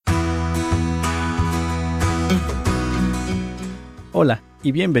Hola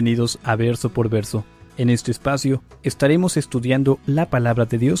y bienvenidos a Verso por Verso. En este espacio estaremos estudiando la palabra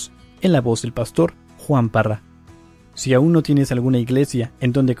de Dios en la voz del pastor Juan Parra. Si aún no tienes alguna iglesia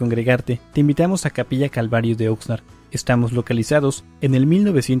en donde congregarte, te invitamos a Capilla Calvario de Oxnard. Estamos localizados en el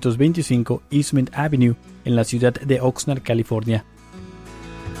 1925 Eastman Avenue, en la ciudad de Oxnard, California.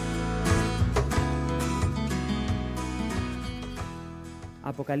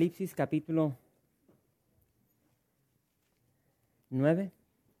 Apocalipsis capítulo 9.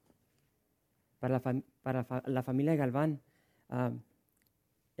 Para la familia Galván,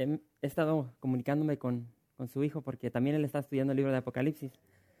 he estado comunicándome con su hijo porque también él está estudiando el libro de Apocalipsis.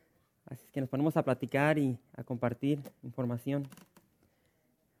 Así es que nos ponemos a platicar y a compartir información.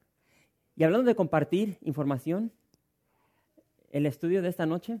 Y hablando de compartir información, el estudio de esta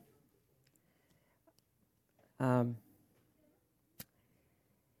noche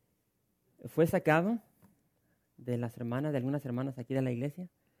fue sacado de algunas hermanas aquí de la iglesia.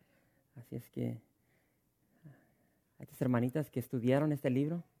 Así es que hay estas hermanitas que estudiaron este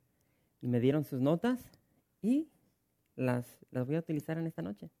libro y me dieron sus notas y las voy a utilizar en esta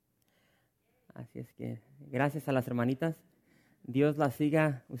noche. Así es que gracias a las hermanitas, Dios las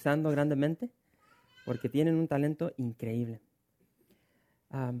siga usando grandemente porque tienen un talento increíble.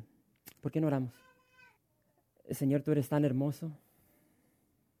 ¿Por qué no oramos? Señor, tú eres tan hermoso,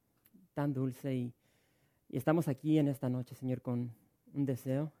 tan dulce y estamos aquí en esta noche, Señor, con un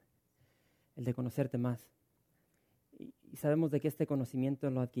deseo, el de conocerte más. Y sabemos de que este conocimiento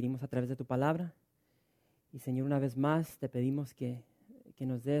lo adquirimos a través de tu palabra. Y, Señor, una vez más te pedimos que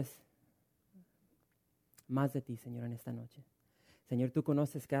nos des más de ti, Señor, en esta noche. Señor, tú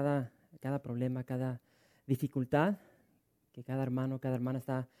conoces cada problema, cada dificultad que cada hermano, cada hermana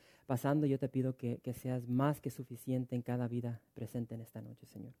está pasando. Yo te pido que seas más que suficiente en cada vida presente en esta noche,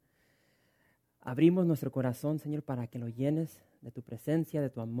 Señor. Abrimos nuestro corazón, Señor, para que lo llenes de tu presencia,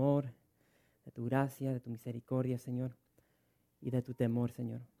 de tu amor, de tu gracia, de tu misericordia, Señor, y de tu temor,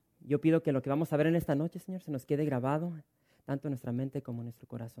 Señor. Yo pido que lo que vamos a ver en esta noche, Señor, se nos quede grabado, tanto en nuestra mente como en nuestro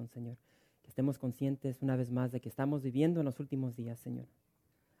corazón, Señor. Que estemos conscientes una vez más de que estamos viviendo en los últimos días, Señor.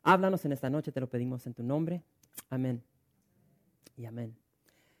 Háblanos en esta noche, te lo pedimos en tu nombre. Amén y amén.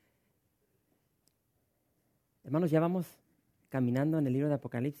 Hermanos, ya vamos caminando en el libro de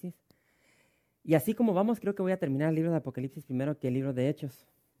Apocalipsis. Y así como vamos, creo que voy a terminar el libro de Apocalipsis primero que el libro de Hechos.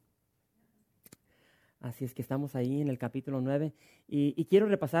 Así es que estamos ahí en el capítulo 9. Y quiero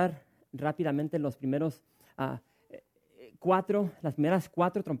repasar rápidamente los primeros las primeras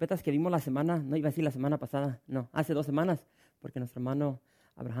 4 trompetas que vimos la semana, no iba a decir la semana pasada, no, hace 2 semanas, porque nuestro hermano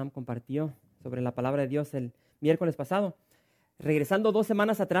Abraham compartió sobre la palabra de Dios el miércoles pasado. Regresando 2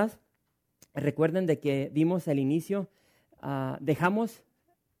 semanas atrás, recuerden de que vimos el inicio, dejamos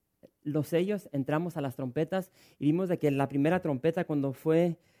los sellos, entramos a las trompetas y vimos de que la primera trompeta cuando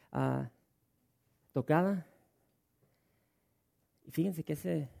fue tocada, y fíjense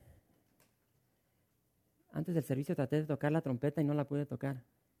que antes del servicio traté de tocar la trompeta y no la pude tocar.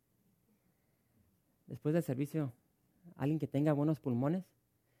 Después del servicio, alguien que tenga buenos pulmones,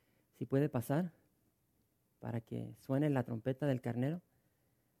 si puede pasar para que suene la trompeta del carnero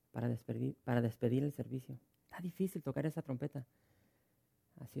para despedir el servicio. Está difícil tocar esa trompeta.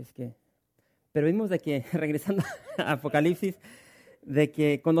 Así es que, pero vimos de que, regresando a Apocalipsis, de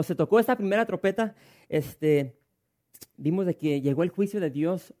que cuando se tocó esta primera trompeta, vimos de que llegó el juicio de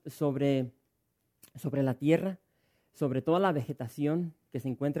Dios sobre la tierra, sobre toda la vegetación que se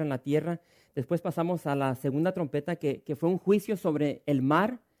encuentra en la tierra. Después pasamos a la segunda trompeta, que fue un juicio sobre el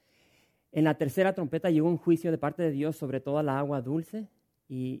mar. En la tercera trompeta llegó un juicio de parte de Dios sobre toda la agua dulce.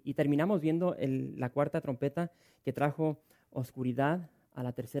 Y terminamos viendo la cuarta trompeta, que trajo oscuridad a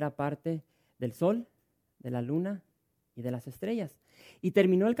la tercera parte del sol, de la luna y de las estrellas. Y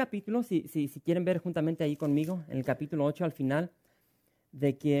terminó el capítulo, si quieren ver juntamente ahí conmigo, en el capítulo 8 al final,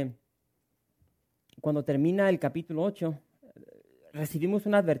 de que cuando termina el capítulo 8, recibimos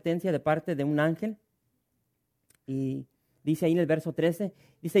una advertencia de parte de un ángel. Y dice ahí en el verso 13,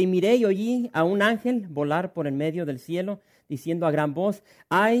 dice, y miré y oí a un ángel volar por en medio del cielo, diciendo a gran voz,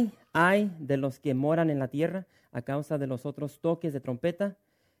 ay de los que moran en la tierra, a causa de los otros toques de trompeta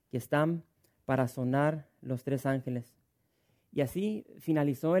que están para sonar los 3 ángeles. Y así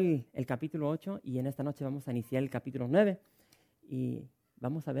finalizó el capítulo 8 y en esta noche vamos a iniciar el capítulo 9. Y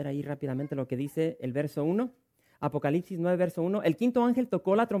vamos a ver ahí rápidamente lo que dice el verso 1. Apocalipsis 9, verso 1. El quinto ángel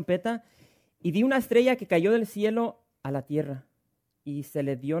tocó la trompeta y vi una estrella que cayó del cielo a la tierra y se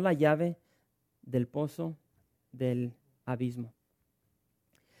le dio la llave del pozo del abismo.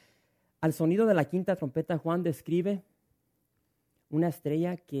 Al sonido de la quinta trompeta, Juan describe una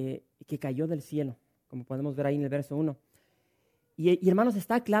estrella que cayó del cielo. como podemos ver ahí en el verso 1. Y hermanos,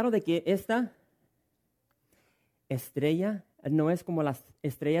 está claro de que esta estrella no es como las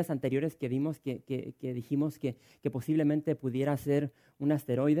estrellas anteriores que vimos, que dijimos que posiblemente pudiera ser un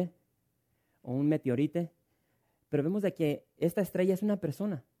asteroide o un meteorite, pero vemos de que esta estrella es una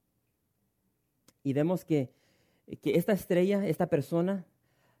persona. Y vemos que esta estrella, esta persona,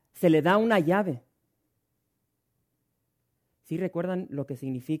 se le da una llave. ¿Sí recuerdan lo que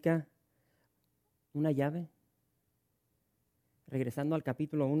significa una llave? Regresando al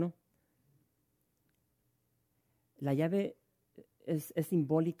capítulo 1. La llave es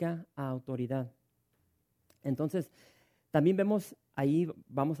simbólica a autoridad. Entonces, también vemos ahí,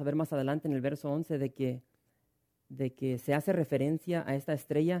 vamos a ver más adelante en el verso 11, de que se hace referencia a esta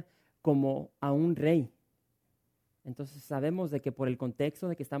estrella como a un rey. Entonces sabemos de que por el contexto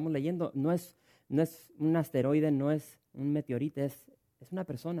de que estamos leyendo, no es un asteroide, no es un meteorito, es una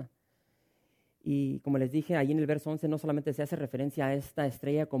persona. Y como les dije, ahí en el verso 11 no solamente se hace referencia a esta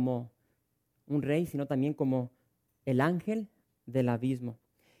estrella como un rey, sino también como el ángel del abismo.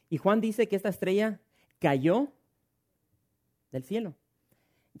 Y Juan dice que esta estrella cayó del cielo.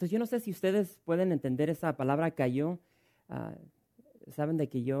 Entonces yo no sé si ustedes pueden entender esa palabra cayó. Saben de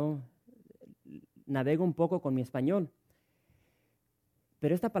que yo navego un poco con mi español,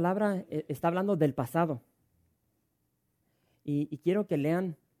 pero esta palabra está hablando del pasado. Y quiero que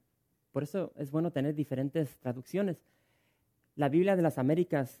lean, por eso es bueno tener diferentes traducciones. La Biblia de las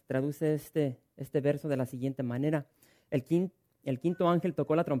Américas traduce este verso de la siguiente manera. El quinto ángel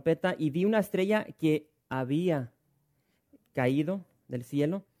tocó la trompeta y vi una estrella que había caído del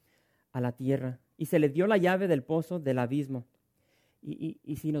cielo a la tierra y se le dio la llave del pozo del abismo.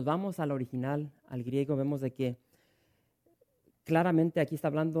 Y si nos vamos al original, al griego, vemos de que claramente aquí está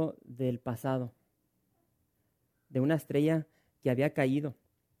hablando del pasado, de una estrella que había caído.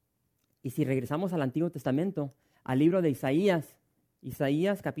 Y si regresamos al Antiguo Testamento, al libro de Isaías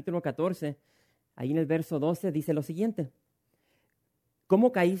capítulo 14, ahí en el verso 12 dice lo siguiente: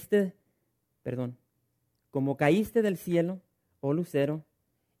 Como caíste del cielo, oh lucero,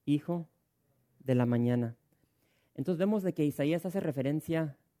 hijo de la mañana. Entonces vemos de que Isaías hace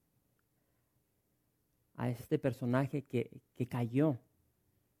referencia a este personaje que cayó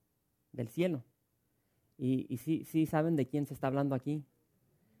del cielo. Y sí saben de quién se está hablando aquí,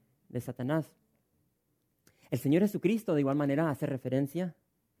 de Satanás. El Señor Jesucristo de igual manera hace referencia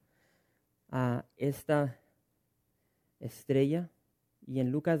a esta estrella. Y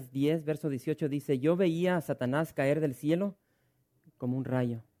en Lucas 10, verso 18 dice: Yo veía a Satanás caer del cielo como un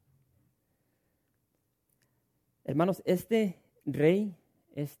rayo. Hermanos, este rey,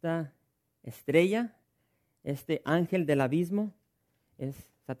 esta estrella, este ángel del abismo es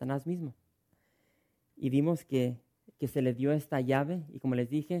Satanás mismo. Y vimos que se le dio esta llave, y como les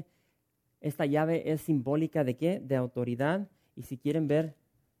dije, esta llave es simbólica ¿de qué? De autoridad. Y si quieren ver,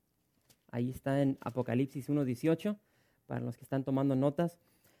 ahí está en Apocalipsis 1:18, para los que están tomando notas.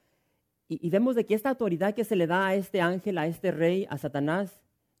 Y vemos de que esta autoridad que se le da a este ángel, a este rey, a Satanás,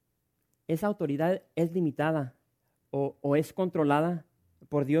 esa autoridad es limitada o es controlada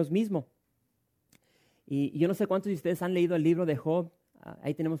por Dios mismo. Y yo no sé cuántos de ustedes han leído el libro de Job.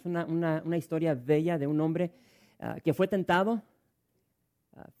 Ahí tenemos una historia bella de un hombre que fue tentado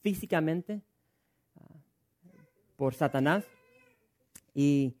físicamente por Satanás.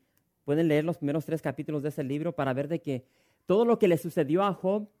 Y pueden leer los primeros 3 capítulos de ese libro para ver de que todo lo que le sucedió a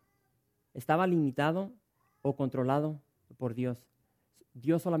Job estaba limitado o controlado por Dios.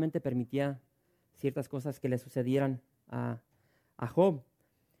 Dios solamente permitía ciertas cosas que le sucedieran a Job.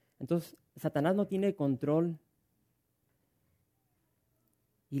 Entonces, Satanás no tiene control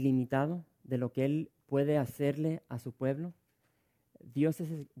ilimitado de lo que él puede hacerle a su pueblo. Dios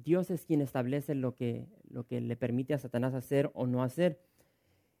es quien establece lo que le permite a Satanás hacer o no hacer.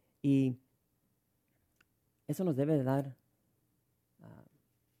 Y eso nos debe dar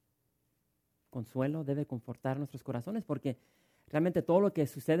consuelo, debe confortar nuestros corazones, porque realmente todo lo que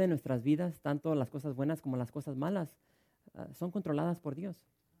sucede en nuestras vidas, tanto las cosas buenas como las cosas malas, son controladas por Dios.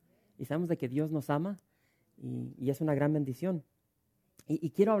 Y sabemos de que Dios nos ama y es una gran bendición. Y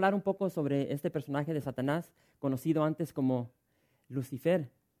quiero hablar un poco sobre este personaje de Satanás, conocido antes como Lucifer.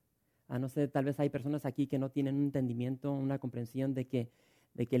 No sé, tal vez hay personas aquí que no tienen un entendimiento, una comprensión de que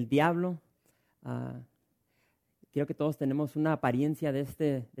el diablo, creo que todos tenemos una apariencia de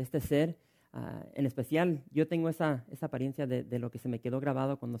este ser. En especial, yo tengo esa apariencia de lo que se me quedó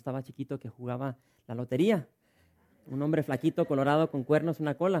grabado cuando estaba chiquito, que jugaba la lotería. Un hombre flaquito, colorado, con cuernos,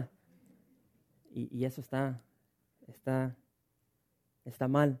 una cola. Y eso está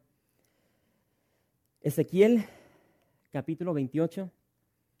mal. Ezequiel, capítulo 28,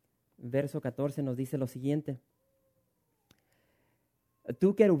 verso 14 nos dice lo siguiente.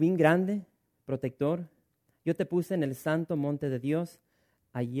 Tú, querubín grande, protector, yo te puse en el santo monte de Dios,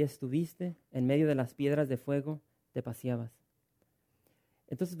 allí estuviste, en medio de las piedras de fuego te paseabas.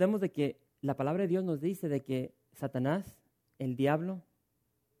 Entonces vemos de que la palabra de Dios nos dice de que Satanás, el diablo,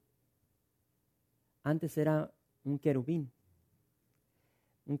 antes era un querubín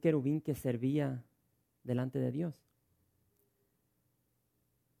que servía delante de Dios.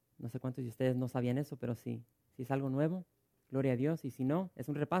 No sé cuántos de ustedes no sabían eso, pero si es algo nuevo, gloria a Dios, y si no, es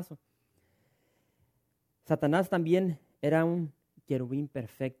un repaso. Satanás también era un querubín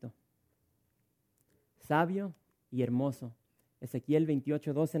perfecto, sabio y hermoso. Ezequiel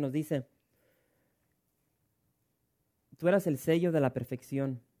 28:12 nos dice, tú eras el sello de la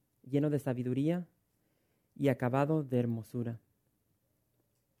perfección, lleno de sabiduría y acabado de hermosura.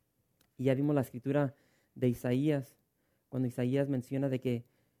 Y ya vimos la escritura de Isaías, cuando Isaías menciona de que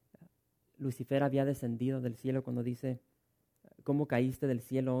Lucifer había descendido del cielo, cuando dice, ¿cómo caíste del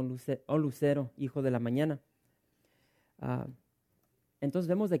cielo, oh lucero, hijo de la mañana? Entonces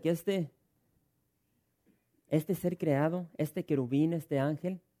vemos de que este ser creado, este querubín, este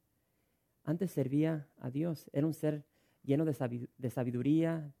ángel, antes servía a Dios. Era un ser lleno de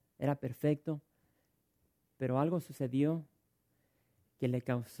sabiduría, era perfecto, pero algo sucedió que le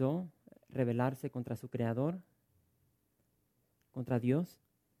causó rebelarse contra su creador, contra Dios,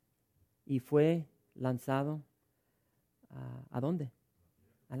 y fue lanzado ¿a dónde?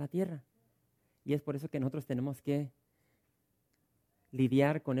 A la tierra. Y es por eso que nosotros tenemos que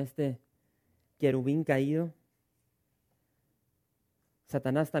lidiar con este querubín caído.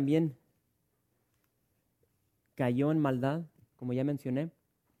 Satanás también cayó en maldad, como ya mencioné.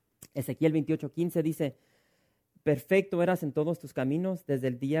 Ezequiel 28:15 dice, perfecto eras en todos tus caminos desde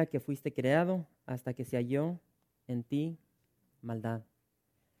el día que fuiste creado hasta que se halló en ti maldad.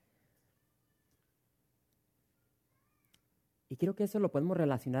 Y creo que eso lo podemos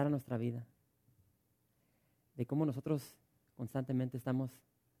relacionar a nuestra vida, de cómo nosotros constantemente estamos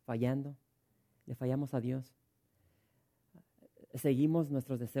fallando, le fallamos a Dios, seguimos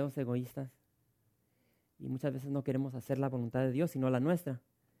nuestros deseos egoístas y muchas veces no queremos hacer la voluntad de Dios, sino la nuestra.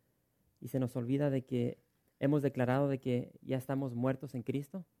 Y se nos olvida de que hemos declarado de que ya estamos muertos en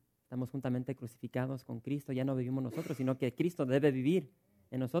Cristo, estamos juntamente crucificados con Cristo, ya no vivimos nosotros, sino que Cristo debe vivir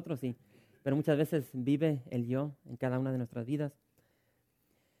en nosotros, pero muchas veces vive el yo en cada una de nuestras vidas.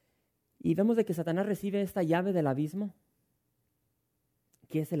 Y vemos de que Satanás recibe esta llave del abismo.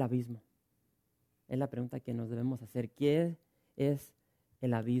 ¿Qué es el abismo? Es la pregunta que nos debemos hacer. ¿Qué es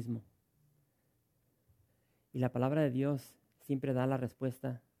el abismo? Y la palabra de Dios siempre da la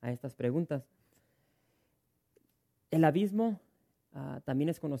respuesta a estas preguntas. El abismo también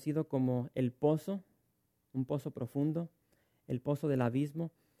es conocido como el pozo, un pozo profundo, el pozo del abismo.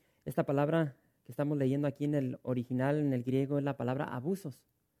 Esta palabra que estamos leyendo aquí en el original, en el griego, es la palabra abusos.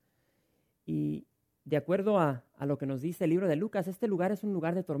 Y de acuerdo a lo que nos dice el libro de Lucas, este lugar es un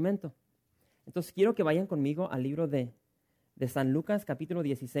lugar de tormento. Entonces quiero que vayan conmigo al libro de San Lucas, capítulo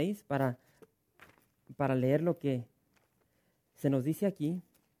 16, para leer lo que se nos dice aquí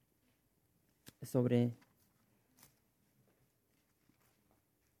sobre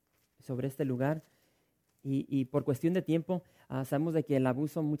este lugar. Y por cuestión de tiempo, sabemos de que el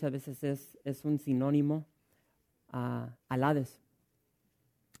abuso muchas veces es un sinónimo al Hades.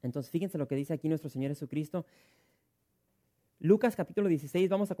 Entonces, fíjense lo que dice aquí nuestro Señor Jesucristo. Lucas capítulo 16,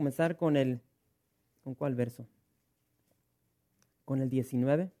 vamos a comenzar ¿con cuál verso? Con el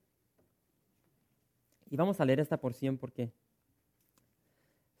 19. Y vamos a leer esta porción porque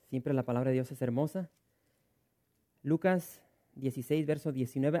siempre la palabra de Dios es hermosa. Lucas 16, verso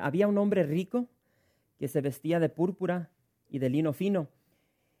 19. Había un hombre rico que se vestía de púrpura y de lino fino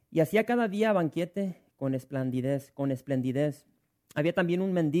y hacía cada día banquete con esplendidez. Había también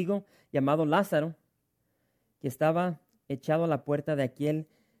un mendigo llamado Lázaro que estaba echado a la puerta de aquel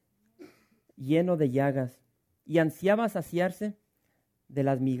lleno de llagas y ansiaba saciarse de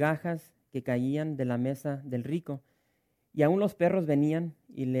las migajas que caían de la mesa del rico, y aún los perros venían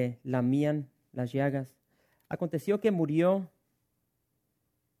y le lamían las llagas. Aconteció que murió.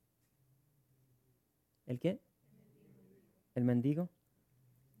 ¿El qué? El mendigo.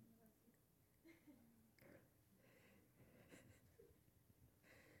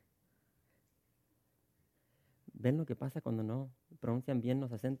 ¿Ven lo que pasa cuando no pronuncian bien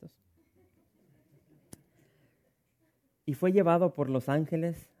los acentos? Y fue llevado por los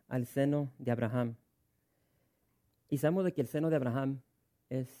ángeles al seno de Abraham. Y sabemos de que el seno de Abraham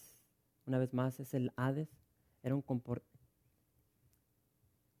es, una vez más, es el Hades. Era un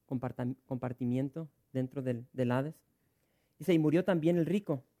compartimiento dentro del Hades. Dice, y murió también el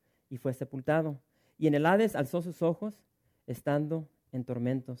rico, y fue sepultado. Y en el Hades alzó sus ojos, estando en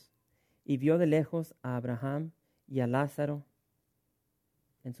tormentos, y vio de lejos a Abraham y a Lázaro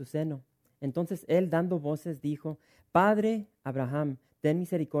en su seno. Entonces él, dando voces, dijo: Padre Abraham, ten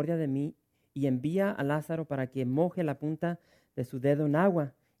misericordia de mí, y envía a Lázaro para que moje la punta de su dedo en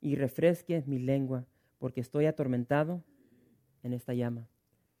agua y refresque mi lengua, porque estoy atormentado en esta llama.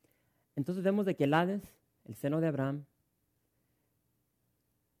 Entonces vemos de que el Hades, el seno de Abraham,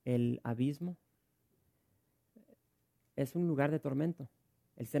 el abismo, es un lugar de tormento.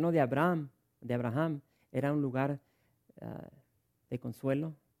 El seno de Abraham era un lugar de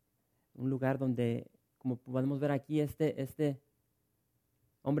consuelo, un lugar donde, como podemos ver aquí, este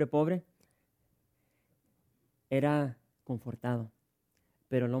hombre pobre era confortado,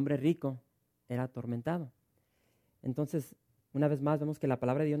 pero el hombre rico era atormentado. Entonces, una vez más vemos que la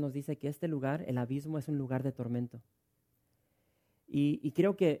palabra de Dios nos dice que este lugar, el abismo, es un lugar de tormento. Y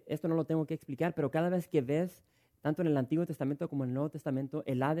creo que esto no lo tengo que explicar, pero cada vez que ves, tanto en el Antiguo Testamento como en el Nuevo Testamento,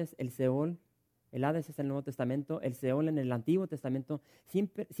 el Hades, el Seol, el Hades es el Nuevo Testamento, el Seol en el Antiguo Testamento,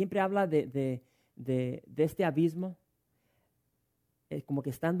 siempre habla de este abismo como que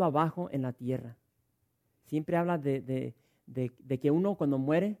estando abajo en la tierra. Siempre habla de que uno cuando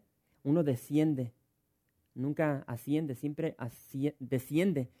muere, uno desciende, nunca asciende, siempre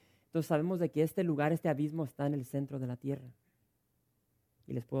desciende. Entonces sabemos de que este lugar, este abismo está en el centro de la tierra.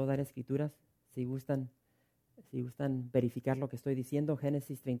 Y les puedo dar escrituras si gustan verificar lo que estoy diciendo.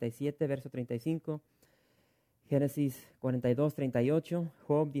 Génesis 37, verso 35, Génesis 42, 38,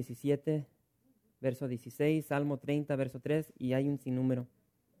 Job 17, verso 16, Salmo 30, verso 3, y hay un sinnúmero.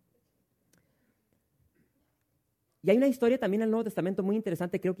 Y hay una historia también en el Nuevo Testamento muy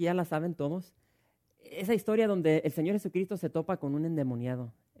interesante, creo que ya la saben todos. Esa historia donde el Señor Jesucristo se topa con un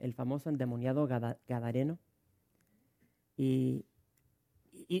endemoniado, el famoso endemoniado Gadareno.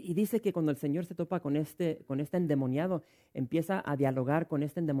 Y dice que cuando el Señor se topa con este endemoniado, empieza a dialogar con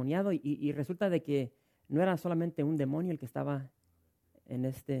este endemoniado y resulta de que no era solamente un demonio el que estaba en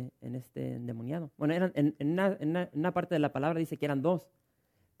este endemoniado. Bueno, en una parte de la palabra dice que eran dos,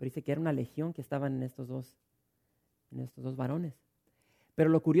 pero dice que era una legión que estaban en estos dos varones. Pero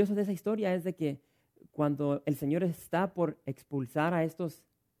lo curioso de esa historia es de que cuando el Señor está por expulsar a estos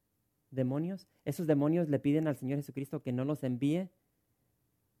demonios, esos demonios le piden al Señor Jesucristo que no los envíe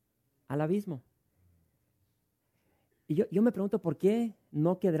al abismo. Y yo me pregunto, ¿por qué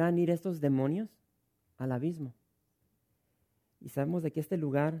no querrán ir estos demonios al abismo? Y sabemos de que este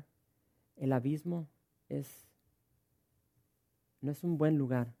lugar, el abismo, no es un buen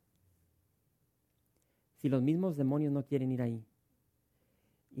lugar si los mismos demonios no quieren ir ahí.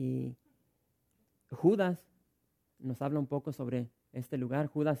 Y Judas nos habla un poco sobre este lugar,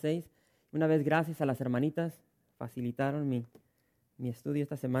 Judas 6. Una vez, gracias a las hermanitas, facilitaron mi estudio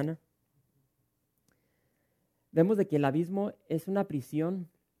esta semana. Vemos de que el abismo es una prisión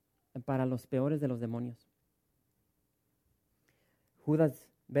para los peores de los demonios. Judas,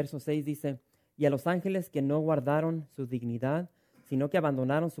 verso 6 dice: y a los ángeles que no guardaron su dignidad, sino que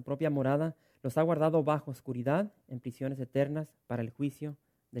abandonaron su propia morada, los ha guardado bajo oscuridad en prisiones eternas para el juicio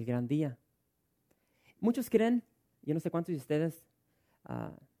del gran día. Muchos creen, yo no sé cuántos de ustedes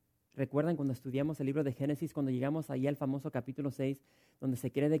recuerdan cuando estudiamos el libro de Génesis, cuando llegamos ahí al famoso capítulo 6, donde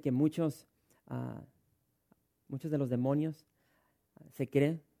se cree de que muchos de los demonios, se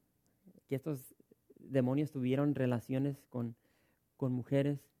cree que estos demonios tuvieron relaciones con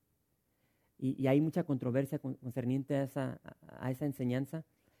mujeres, y hay mucha controversia concerniente a esa enseñanza.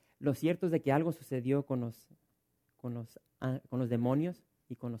 Lo cierto es de que algo sucedió con los demonios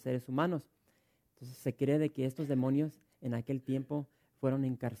y con los seres humanos. Entonces se cree de que estos demonios en aquel tiempo fueron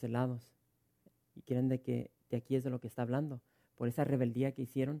encarcelados, y creen de que de aquí es de lo que está hablando. Por esa rebeldía que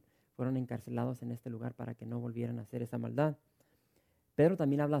hicieron, fueron encarcelados en este lugar para que no volvieran a hacer esa maldad. Pedro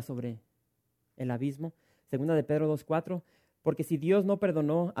también habla sobre el abismo. Segunda de Pedro 2:4, porque si Dios no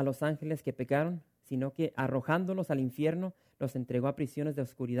perdonó a los ángeles que pecaron, sino que arrojándolos al infierno, los entregó a prisiones de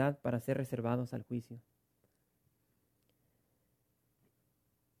oscuridad para ser reservados al juicio.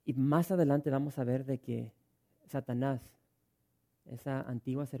 Y más adelante vamos a ver de que Satanás, esa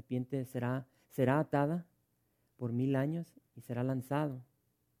antigua serpiente, será atada por 1000 años y será lanzado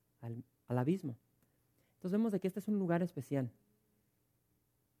al abismo. Entonces vemos de que este es un lugar especial.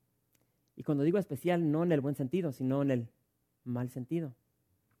 Y cuando digo especial, no en el buen sentido, sino en el mal sentido.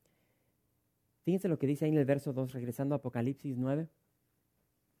 Fíjense lo que dice ahí en el verso 2, regresando a Apocalipsis 9.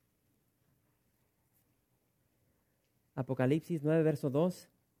 Apocalipsis 9, verso 2.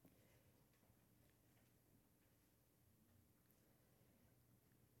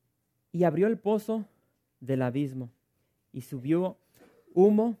 Y abrió el pozo del abismo, y subió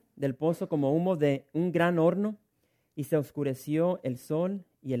humo del pozo como humo de un gran horno, y se oscureció el sol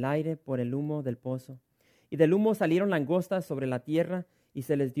y el aire por el humo del pozo. Y del humo salieron langostas sobre la tierra, y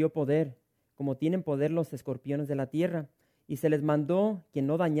se les dio poder, como tienen poder los escorpiones de la tierra. Y se les mandó que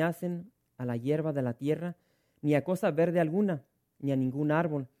no dañasen a la hierba de la tierra, ni a cosa verde alguna, ni a ningún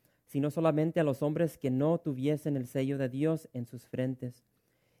árbol, sino solamente a los hombres que no tuviesen el sello de Dios en sus frentes.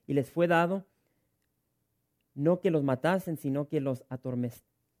 Y les fue dado no que los matasen, sino que los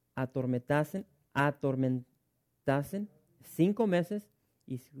atormentasen 5 meses,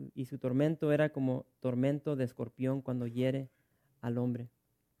 y su tormento era como tormento de escorpión cuando hiere al hombre.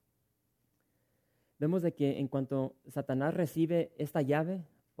 Vemos de que en cuanto Satanás recibe esta llave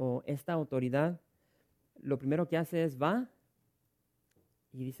o esta autoridad, lo primero que hace es va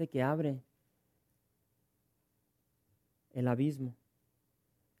y dice que abre el abismo,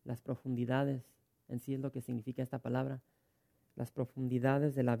 las profundidades, en sí es lo que significa esta palabra, las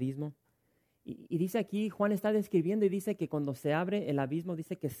profundidades del abismo. Y dice aquí, Juan está describiendo y dice que cuando se abre el abismo,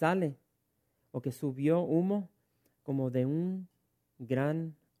 dice que sale o que subió humo como de un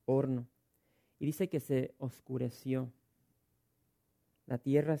gran horno. Y dice que se oscureció. La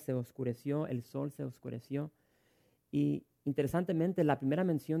tierra se oscureció, el sol se oscureció. Y interesantemente, la primera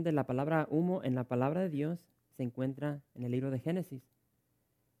mención de la palabra humo en la palabra de Dios se encuentra en el libro de Génesis.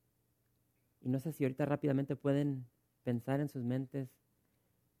 Y no sé si ahorita rápidamente pueden pensar en sus mentes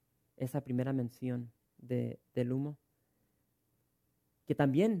esa primera mención del humo, que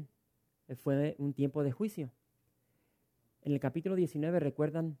también fue un tiempo de juicio. En el capítulo 19,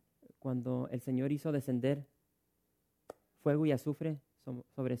 ¿recuerdan cuando el Señor hizo descender fuego y azufre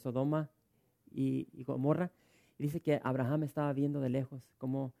sobre Sodoma y Gomorra? Y dice que Abraham estaba viendo de lejos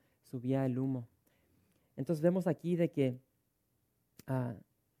cómo subía el humo. Entonces vemos aquí de que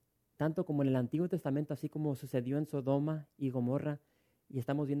tanto como en el Antiguo Testamento, así como sucedió en Sodoma y Gomorra, y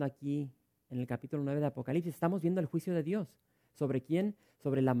estamos viendo aquí en el capítulo 9 de Apocalipsis, estamos viendo el juicio de Dios. ¿Sobre quién?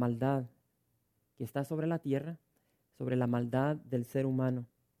 Sobre la maldad que está sobre la tierra, sobre la maldad del ser humano.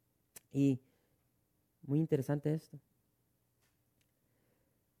 Y muy interesante esto.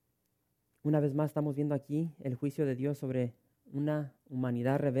 Una vez más estamos viendo aquí el juicio de Dios sobre una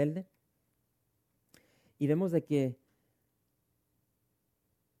humanidad rebelde. Y vemos de que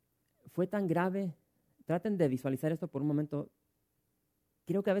fue tan grave. Traten de visualizar esto por un momento.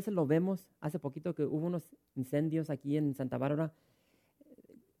 Creo que a veces lo vemos. Hace poquito que hubo unos incendios aquí en Santa Bárbara.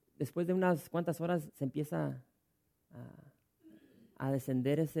 Después de unas cuantas horas se empieza a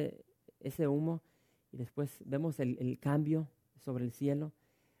descender ese humo, y después vemos el cambio sobre el cielo.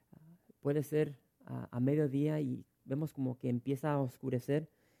 Puede ser a mediodía y vemos como que empieza a oscurecer,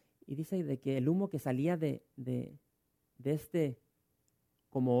 y dice de que el humo que salía de este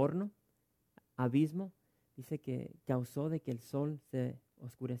como horno, abismo, dice que causó de que el sol se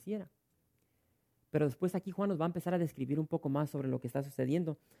oscureciera. Pero después aquí Juan nos va a empezar a describir un poco más sobre lo que está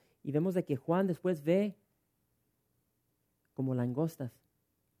sucediendo, y vemos de que Juan después ve como langostas.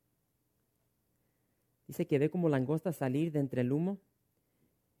 Dice que ve como langostas salir de entre el humo.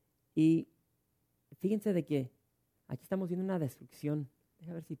 Y fíjense de que aquí estamos viendo una destrucción.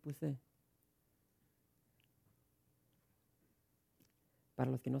 Déjame ver si puse.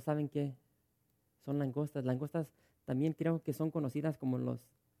 Para los que no saben qué son langostas. Langostas también creo que son conocidas como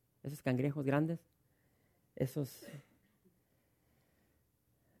esos cangrejos grandes. Esos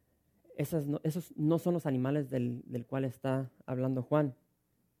no son los animales del cual está hablando Juan.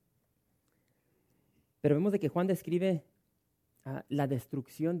 Pero vemos de que Juan describe la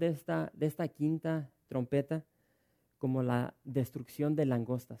destrucción de esta quinta trompeta como la destrucción de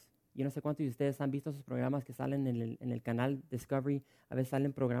langostas. Yo no sé cuántos de ustedes han visto esos programas que salen en el canal Discovery. A veces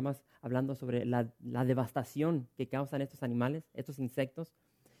salen programas hablando sobre la devastación que causan estos animales, estos insectos.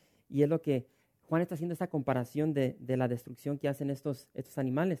 Y es lo que Juan está haciendo, esta comparación de la destrucción que hacen estos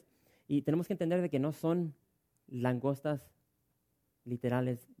animales. Y tenemos que entender de que no son langostas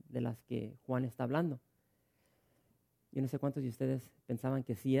literales de las que Juan está hablando. Yo no sé cuántos de ustedes pensaban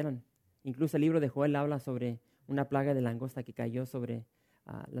que sí eran. Incluso el libro de Joel habla sobre una plaga de langosta que cayó sobre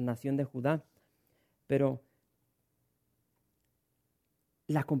la nación de Judá. Pero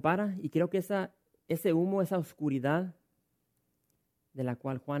la compara, y creo que ese humo, esa oscuridad de la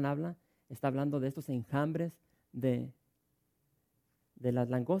cual Juan habla, está hablando de estos enjambres de las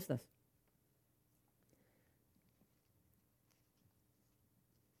langostas.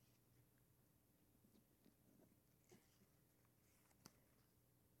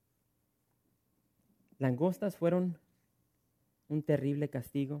 Langostas fueron un terrible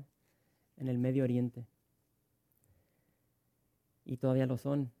castigo en el Medio Oriente, y todavía lo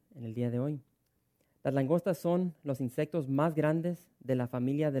son en el día de hoy. Las langostas son los insectos más grandes de la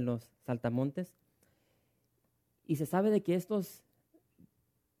familia de los saltamontes. Y se sabe de que estas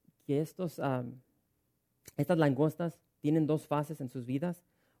langostas tienen dos fases en sus vidas.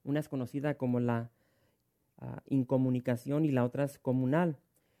 Una es conocida como la incomunicación y la otra es comunal.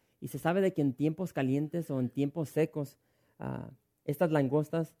 Y se sabe de que en tiempos calientes o en tiempos secos, estas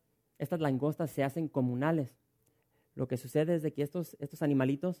langostas se hacen comunales. Lo que sucede es de que estos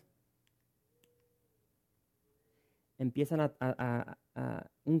animalitos empiezan a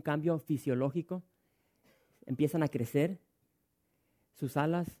un cambio fisiológico, empiezan a crecer, sus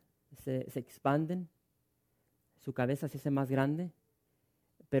alas se expanden, su cabeza se hace más grande,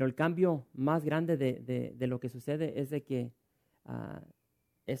 pero el cambio más grande de lo que sucede es de que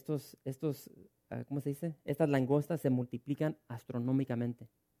 ¿cómo se dice? Estas langostas se multiplican astronómicamente.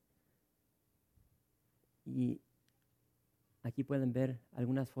 Y aquí pueden ver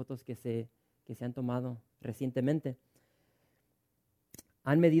algunas fotos que se han tomado recientemente.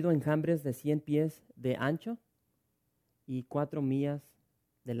 Han medido enjambres de 100 pies de ancho y 4 millas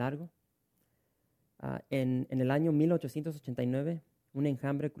de largo. En el año 1889, un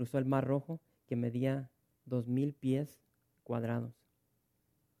enjambre cruzó el Mar Rojo que medía 2,000 pies cuadrados.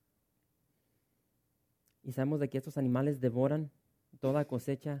 Y sabemos de que estos animales devoran toda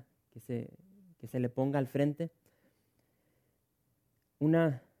cosecha que se le ponga al frente.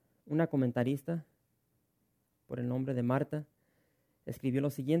 Una comentarista, por el nombre de Marta, escribió lo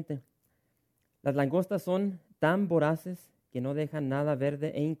siguiente: las langostas son tan voraces que no dejan nada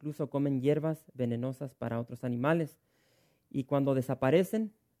verde e incluso comen hierbas venenosas para otros animales. Y cuando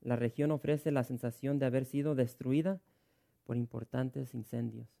desaparecen, la región ofrece la sensación de haber sido destruida por importantes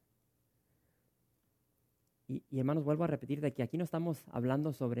incendios. Y hermanos, vuelvo a repetir de que aquí no estamos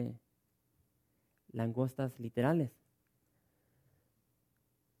hablando sobre langostas literales.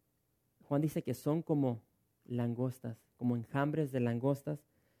 Juan dice que son como langostas, como enjambres de langostas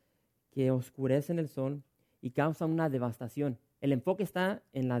que oscurecen el sol y causan una devastación. El enfoque está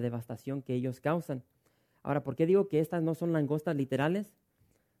en la devastación que ellos causan. Ahora, ¿por qué digo que estas no son langostas literales?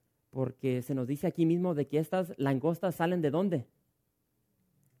 Porque se nos dice aquí mismo de que estas langostas salen ¿de dónde?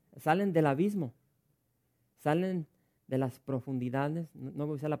 Salen del abismo, salen de las profundidades. No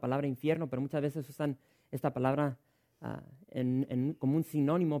voy a usar la palabra infierno, pero muchas veces usan esta palabra como un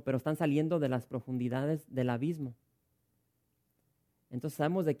sinónimo, pero están saliendo de las profundidades del abismo. Entonces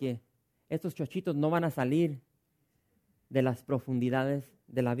sabemos de que estos chochitos no van a salir de las profundidades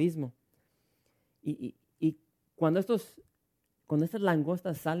del abismo. Y cuando estas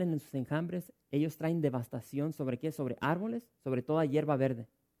langostas salen en sus enjambres, ellos traen devastación ¿sobre qué? Sobre árboles, sobre toda hierba verde.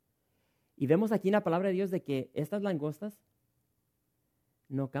 Y vemos aquí en la palabra de Dios de que estas langostas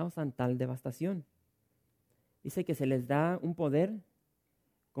no causan tal devastación. Dice que se les da un poder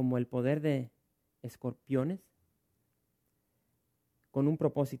como el poder de escorpiones con un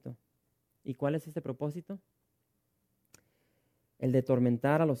propósito. ¿Y cuál es este propósito? El de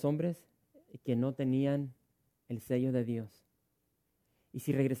atormentar a los hombres que no tenían el sello de Dios. Y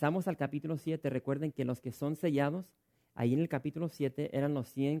si regresamos al capítulo 7, recuerden que los que son sellados, ahí en el capítulo 7 eran los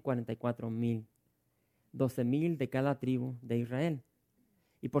 144,000, 12,000 de cada tribu de Israel.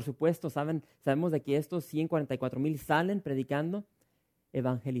 Y por supuesto, sabemos de que estos 144,000 salen predicando,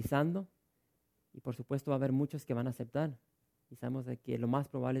 evangelizando, y por supuesto va a haber muchos que van a aceptar. Y sabemos de que lo más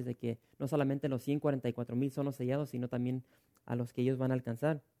probable es de que no solamente los 144,000 son los sellados, sino también a los que ellos van a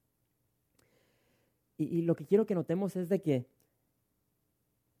alcanzar. Y lo que quiero que notemos es de que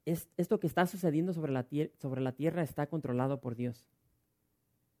esto que está sucediendo sobre la tierra está controlado por Dios.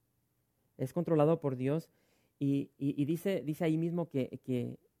 Es controlado por Dios y dice ahí mismo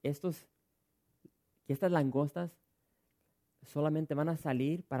que estas langostas solamente van a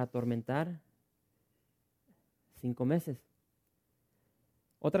salir para atormentar 5 meses.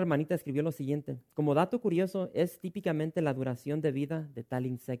 Otra hermanita escribió lo siguiente: como dato curioso, es típicamente la duración de vida de tal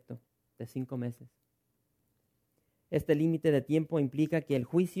insecto, de 5 meses. Este límite de tiempo implica que el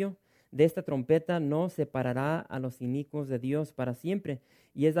juicio de esta trompeta no separará a los inicuos de Dios para siempre,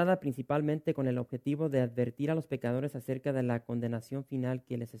 y es dada principalmente con el objetivo de advertir a los pecadores acerca de la condenación final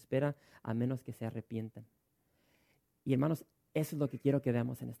que les espera a menos que se arrepientan. Y hermanos, eso es lo que quiero que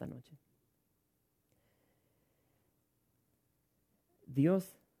veamos en esta noche.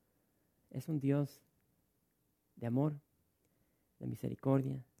 Dios es un Dios de amor, de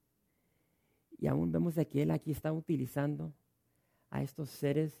misericordia. Y aún vemos de que Él aquí está utilizando a estos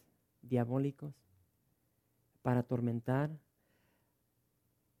seres diabólicos para atormentar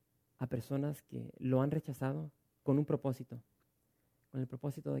a personas que lo han rechazado con un propósito, con el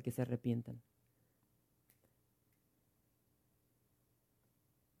propósito de que se arrepientan.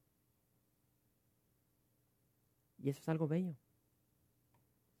 Y eso es algo bello.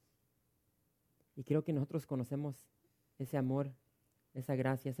 Y creo que nosotros conocemos ese amor, esa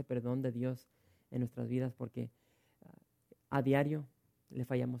gracia, ese perdón de Dios en nuestras vidas porque a diario le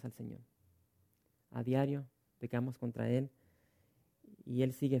fallamos al Señor. A diario pecamos contra Él y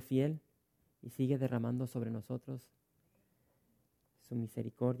Él sigue fiel y sigue derramando sobre nosotros su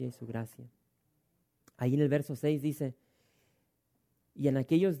misericordia y su gracia. Ahí en el verso 6 dice, y en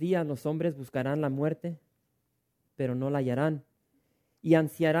aquellos días los hombres buscarán la muerte, pero no la hallarán, y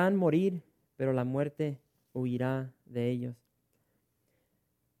ansiarán morir, pero la muerte huirá de ellos.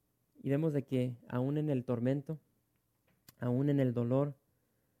 Y vemos de que aún en el tormento, aún en el dolor,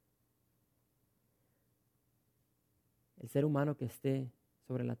 el ser humano que esté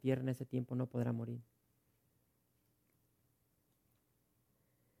sobre la tierra en ese tiempo no podrá morir.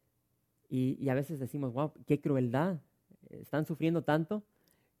 Y a veces decimos, wow, qué crueldad, están sufriendo tanto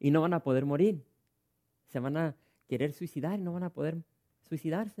y no van a poder morir. Se van a querer suicidar y no van a poder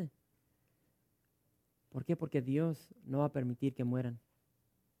suicidarse. ¿Por qué? Porque Dios no va a permitir que mueran,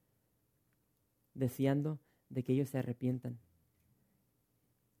 deseando de que ellos se arrepientan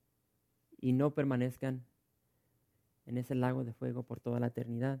y no permanezcan en ese lago de fuego por toda la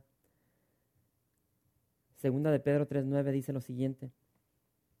eternidad. Segunda de Pedro 3:9 dice lo siguiente: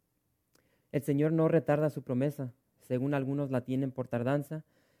 el Señor no retarda su promesa, según algunos la tienen por tardanza,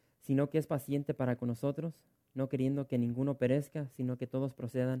 sino que es paciente para con nosotros, no queriendo que ninguno perezca, sino que todos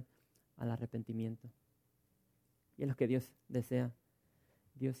procedan al arrepentimiento. Y es lo que Dios desea.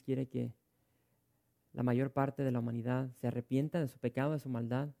 Dios quiere que la mayor parte de la humanidad se arrepienta de su pecado, de su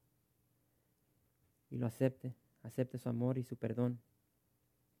maldad, y lo acepte su amor y su perdón.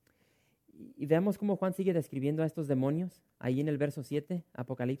 Y veamos cómo Juan sigue describiendo a estos demonios. Ahí en el verso 7,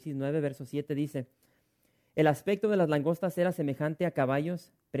 Apocalipsis 9, verso 7 dice, el aspecto de las langostas era semejante a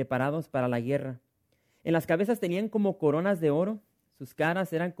caballos preparados para la guerra. En las cabezas tenían como coronas de oro, sus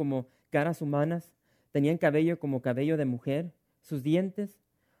caras eran como caras humanas, tenían cabello como cabello de mujer, sus dientes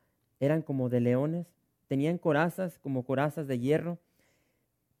eran como de leones, tenían corazas como corazas de hierro.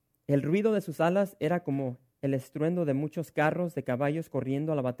 El ruido de sus alas era como el estruendo de muchos carros de caballos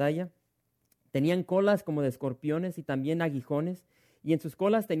corriendo a la batalla. Tenían colas como de escorpiones y también aguijones, y en sus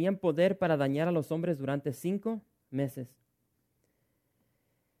colas tenían poder para dañar a los hombres durante 5 meses.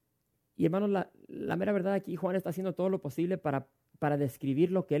 Y hermanos, la mera verdad aquí, Juan está haciendo todo lo posible para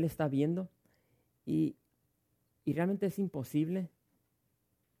describir lo que él está viendo, y realmente es imposible,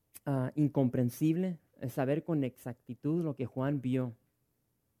 incomprensible saber con exactitud lo que Juan vio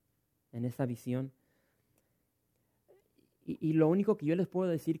en esa visión. Y lo único que yo les puedo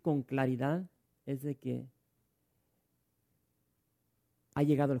decir con claridad es de que ha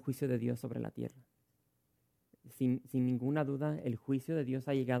llegado el juicio de Dios sobre la tierra. Sin ninguna duda, el juicio de Dios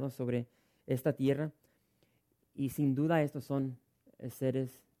ha llegado sobre esta tierra, y sin duda estos son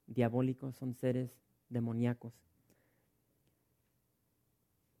seres diabólicos, son seres demoníacos.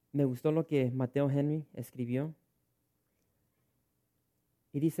 Me gustó lo que Mateo Henry escribió,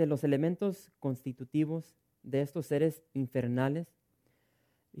 y dice, los elementos constitutivos de estos seres infernales,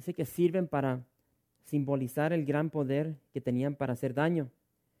 dice que sirven para simbolizar el gran poder que tenían para hacer daño.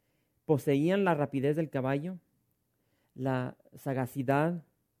 Poseían la rapidez del caballo, la sagacidad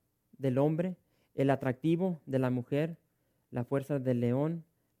del hombre, el atractivo de la mujer, la fuerza del león,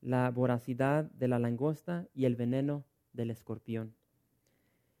 la voracidad de la langosta y el veneno del escorpión.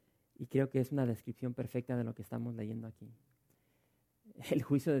 Y creo que es una descripción perfecta de lo que estamos leyendo aquí. El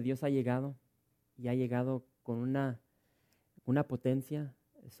juicio de Dios ha llegado, y ha llegado con una potencia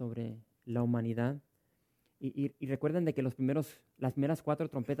sobre la humanidad. Y recuerden de que las primeras 4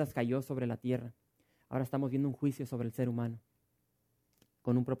 trompetas cayó sobre la tierra. Ahora estamos viendo un juicio sobre el ser humano,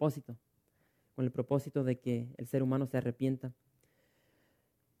 con un propósito, con el propósito de que el ser humano se arrepienta.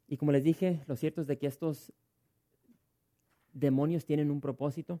 Y como les dije, lo cierto es de que estos demonios tienen un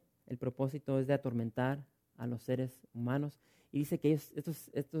propósito. El propósito es de atormentar a los seres humanos. Y dice que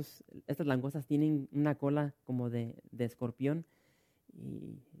estas langostas tienen una cola como de escorpión,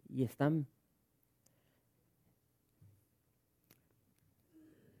 y están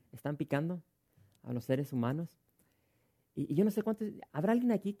picando a los seres humanos. Y yo no sé cuántos, ¿habrá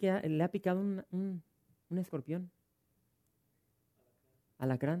alguien aquí que le ha picado un escorpión?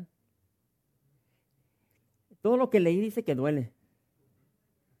 Alacrán. Todo lo que leí dice que duele.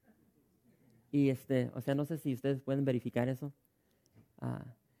 Y no sé si ustedes pueden verificar eso.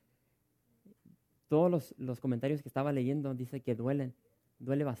 Todos los comentarios que estaba leyendo dice que duele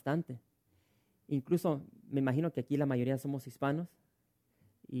bastante. Incluso me imagino que aquí la mayoría somos hispanos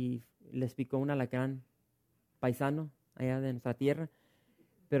y les picó un alacrán paisano allá de nuestra tierra,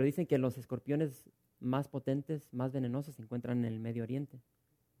 pero dicen que los escorpiones más potentes, más venenosos se encuentran en el Medio Oriente.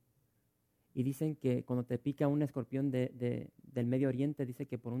 Y dicen que cuando te pica un escorpión del Medio Oriente, dice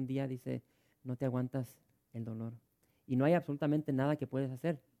que por un día, dice, no te aguantas el dolor. Y no hay absolutamente nada que puedes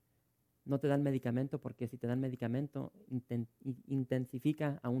hacer. No te dan medicamento porque si te dan medicamento,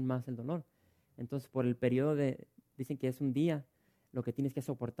 intensifica aún más el dolor. Entonces, por el periodo dicen que es un día, lo que tienes que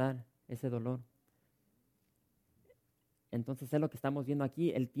soportar ese dolor. Entonces es lo que estamos viendo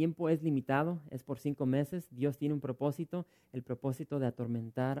aquí. El tiempo es limitado, es por 5 meses. Dios tiene un propósito, el propósito de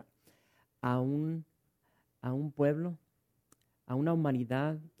atormentar a un pueblo, a una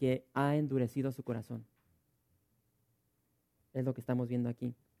humanidad que ha endurecido su corazón. Es lo que estamos viendo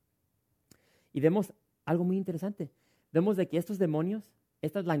aquí. Y vemos algo muy interesante. Vemos de que estos demonios,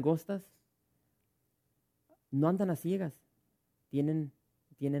 estas langostas, no andan a ciegas. Tienen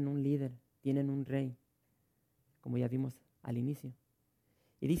un líder, tienen un rey, como ya vimos al inicio.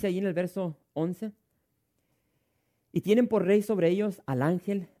 Y dice ahí en el verso 11, y tienen por rey sobre ellos al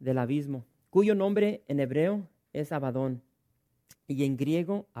ángel del abismo, cuyo nombre en hebreo es Abadón y en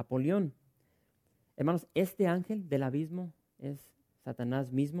griego Apolión. Hermanos, este ángel del abismo es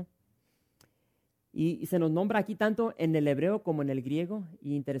Satanás mismo. Y se nos nombra aquí tanto en el hebreo como en el griego,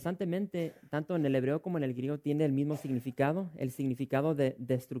 y interesantemente, tanto en el hebreo como en el griego tiene el mismo significado, el significado de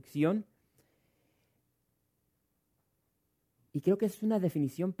destrucción. Y creo que es una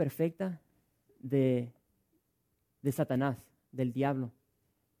definición perfecta de Satanás, del diablo.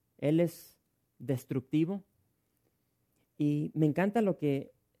 Él es destructivo. Y me encanta lo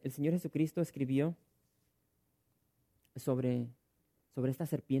que el Señor Jesucristo escribió sobre esta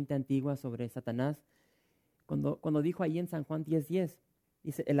serpiente antigua, sobre Satanás, cuando dijo ahí en San Juan 10:10,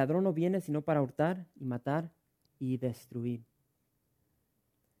 dice, el ladrón no viene sino para hurtar y matar y destruir.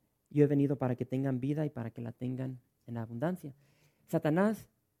 Yo he venido para que tengan vida y para que la tengan en abundancia. Satanás,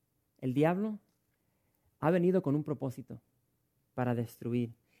 el diablo, ha venido con un propósito, para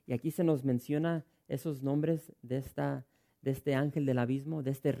destruir. Y aquí se nos menciona esos nombres de este ángel del abismo,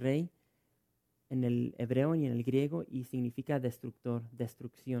 de este rey, en el hebreo y en el griego, y significa destructor,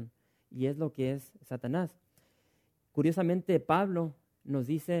 destrucción. Y es lo que es Satanás. Curiosamente, Pablo nos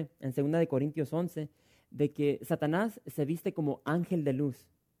dice en 2 Corintios 11 de que Satanás se viste como ángel de luz.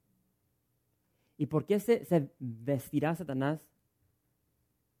 ¿Y por qué se vestirá Satanás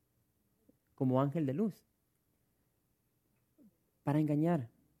como ángel de luz? Para engañar.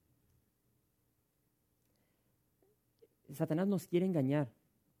 Satanás nos quiere engañar.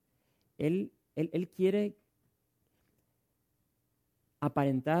 Él quiere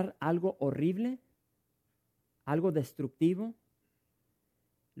aparentar algo horrible, algo destructivo,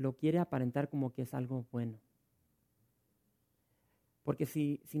 lo quiere aparentar como que es algo bueno. Porque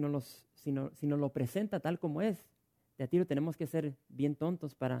si nos lo presenta tal como es, de a tiro tenemos que ser bien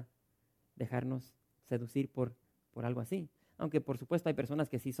tontos para dejarnos seducir por algo así. Aunque por supuesto hay personas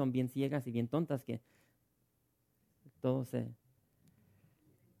que sí son bien ciegas y bien tontas, que todo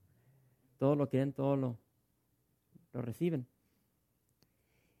lo quieren, todo lo reciben.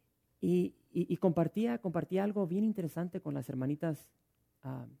 Y compartía algo bien interesante con las hermanitas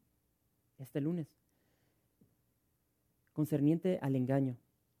este lunes, concerniente al engaño.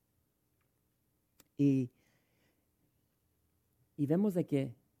 Y vemos de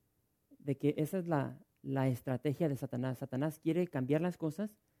que esa es la estrategia de Satanás. Satanás quiere cambiar las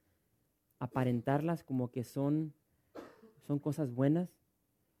cosas, aparentarlas como que son cosas buenas,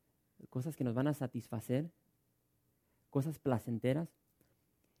 cosas que nos van a satisfacer, cosas placenteras.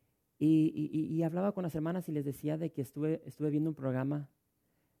 Y hablaba con las hermanas y les decía de que estuve viendo un programa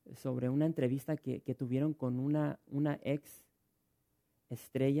sobre una entrevista que tuvieron con una ex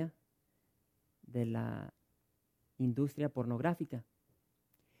estrella de la industria pornográfica.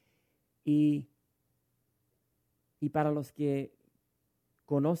 Y para los que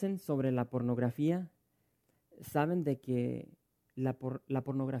conocen sobre la pornografía, saben de que la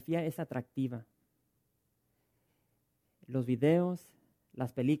pornografía es atractiva. Los videos,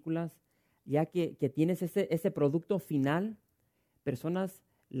 las películas, ya que tienes ese producto final, personas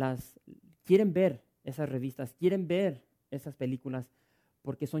quieren ver esas revistas, quieren ver esas películas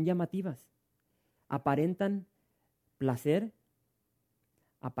porque son llamativas. Aparentan placer,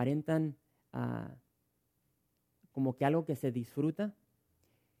 aparentan como que algo que se disfruta.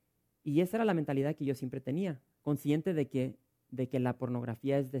 Y esa era la mentalidad que yo siempre tenía, consciente de que la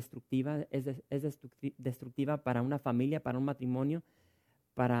pornografía es destructiva, es destructiva para una familia, para un matrimonio,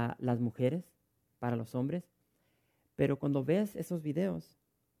 para las mujeres, para los hombres. Pero cuando ves esos videos,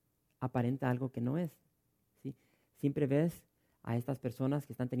 aparenta algo que no es, ¿sí? Siempre ves a estas personas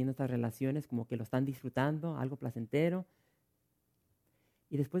que están teniendo estas relaciones como que lo están disfrutando, algo placentero.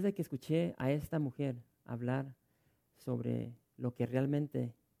 Y después de que escuché a esta mujer hablar sobre lo que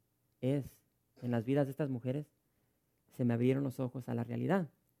realmente es en las vidas de estas mujeres, se me abrieron los ojos a la realidad.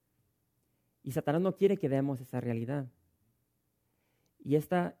 Y Satanás no quiere que veamos esa realidad. Y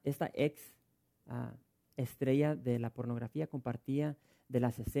esta ex estrella de la pornografía compartía de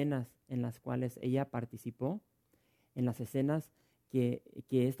las escenas en las cuales ella participó, en las escenas que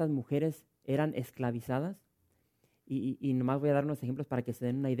estas mujeres eran esclavizadas. Y nomás voy a dar unos ejemplos para que se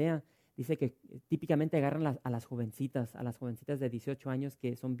den una idea. Dice que típicamente agarran a las jovencitas de 18 años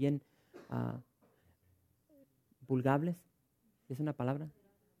que son bien vulgables. ¿Es una palabra?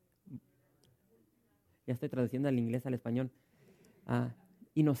 Ya estoy traduciendo del inglés al español.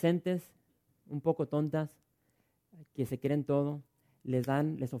 Inocentes, un poco tontas, que se creen todo,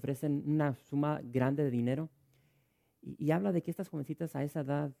 les ofrecen una suma grande de dinero. Y habla de que estas jovencitas a esa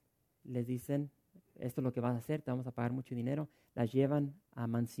edad les dicen, esto es lo que vas a hacer, te vamos a pagar mucho dinero. Las llevan a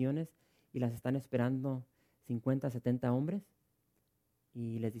mansiones y las están esperando 50, 70 hombres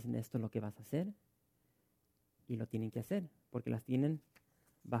y les dicen, esto es lo que vas a hacer, y lo tienen que hacer porque las tienen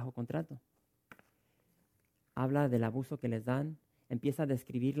bajo contrato. Habla del abuso que les dan, empieza a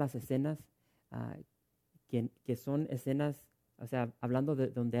describir las escenas que son escenas, o sea, hablando de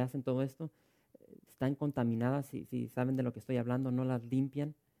donde hacen todo esto, están contaminadas, si saben de lo que estoy hablando, no las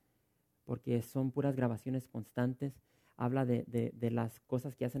limpian, porque son puras grabaciones constantes. Habla de las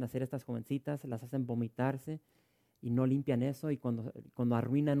cosas que hacen hacer estas jovencitas, las hacen vomitarse y no limpian eso, y cuando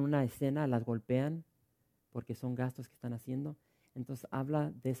arruinan una escena las golpean porque son gastos que están haciendo. Entonces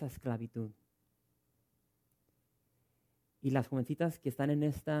habla de esa esclavitud. Y las jovencitas que están en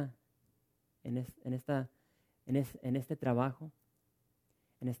este trabajo,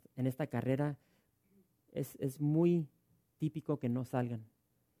 en esta carrera, es muy típico que no salgan.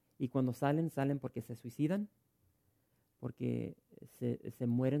 Y cuando salen porque se suicidan, porque se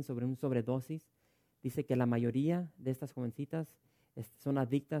mueren sobre una sobredosis. Dice que la mayoría de estas jovencitas son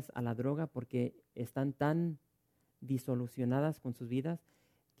adictas a la droga porque están tan disolucionadas con sus vidas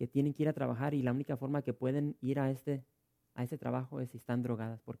que tienen que ir a trabajar, y la única forma que pueden ir a este trabajo es si están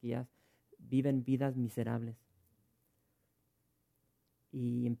drogadas, porque ellas viven vidas miserables.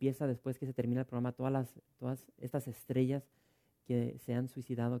 Y empieza, después que se termina el programa, todas estas estrellas que se han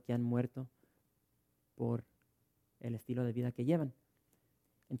suicidado, que han muerto por el estilo de vida que llevan.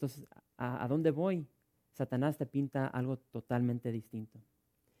 Entonces, ¿a dónde voy? Satanás te pinta algo totalmente distinto.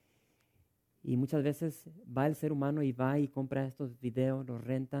 Y muchas veces va el ser humano y va y compra estos videos, los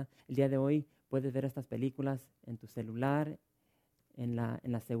renta. El día de hoy puedes ver estas películas en tu celular, en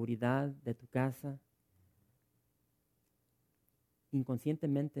la seguridad de tu casa.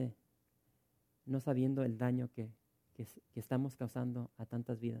 Inconscientemente, no sabiendo el daño que estamos causando a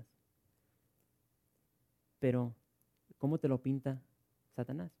tantas vidas. Pero, ¿cómo te lo pinta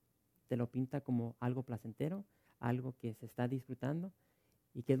Satanás? Te lo pinta como algo placentero, algo que se está disfrutando.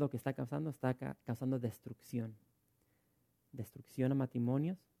 ¿Y qué es lo que está causando? Está causando destrucción. Destrucción a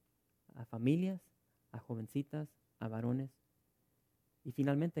matrimonios, a familias, a jovencitas, a varones. Y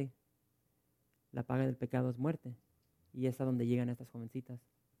finalmente, la paga del pecado es muerte. Y es a donde llegan estas jovencitas.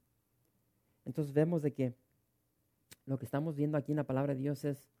 Entonces vemos de que lo que estamos viendo aquí en la palabra de Dios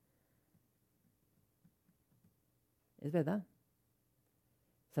es verdad.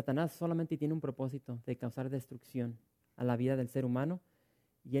 Satanás solamente tiene un propósito de causar destrucción a la vida del ser humano,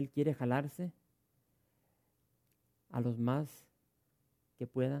 y él quiere jalarse a los más que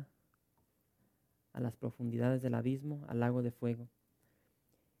pueda a las profundidades del abismo, al lago de fuego.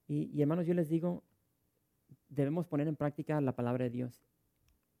 Y hermanos, yo les digo, debemos poner en práctica la palabra de Dios.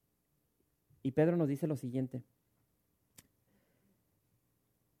 Y Pedro nos dice lo siguiente: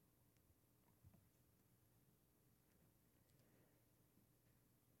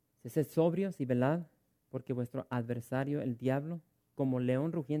 sed sobrios y velad, porque vuestro adversario, el diablo, como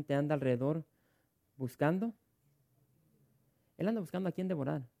león rugiente, anda alrededor buscando. Él anda buscando a quien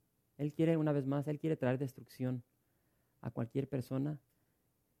devorar. Él quiere, una vez más, él quiere traer destrucción a cualquier persona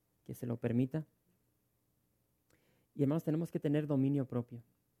que se lo permita. Y hermanos, tenemos que tener dominio propio.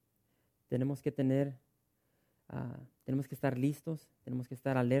 Tenemos que estar listos, tenemos que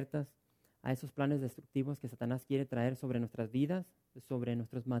estar alertas a esos planes destructivos que Satanás quiere traer sobre nuestras vidas, sobre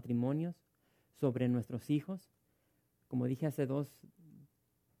nuestros matrimonios, sobre nuestros hijos. Como dije hace dos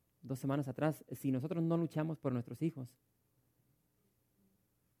semanas atrás, si nosotros no luchamos por nuestros hijos,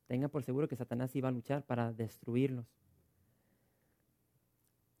 tengan por seguro que Satanás iba a luchar para destruirlos.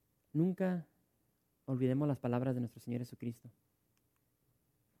 Nunca olvidemos las palabras de nuestro Señor Jesucristo.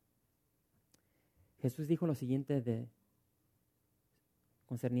 Jesús dijo lo siguiente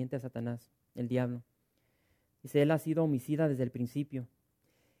concerniente a Satanás, el diablo. Dice, él ha sido homicida desde el principio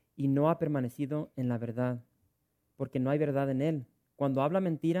y no ha permanecido en la verdad, porque no hay verdad en él. Cuando habla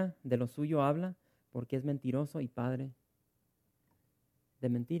mentira, de lo suyo habla, porque es mentiroso y padre de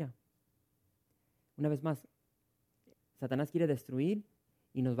mentira. Una vez más, Satanás quiere destruir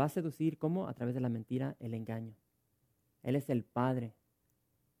y nos va a seducir, ¿cómo? A través de la mentira, el engaño. Él es el padre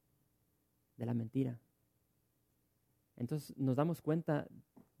de la mentira. Entonces nos damos cuenta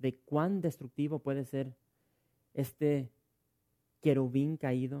de cuán destructivo puede ser este querubín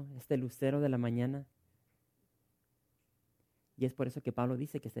caído, este lucero de la mañana. Y es por eso que Pablo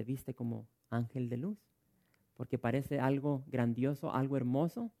dice que se viste como ángel de luz, porque parece algo grandioso, algo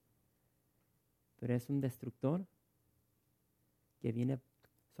hermoso, pero es un destructor que viene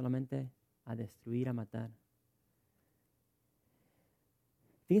solamente a destruir, a matar.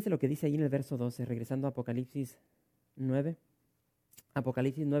 Fíjense lo que dice ahí en el verso 12, regresando a Apocalipsis 9.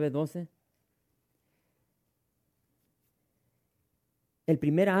 Apocalipsis 9:12. El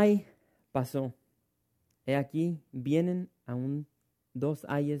primer ay pasó. He aquí, vienen aún 2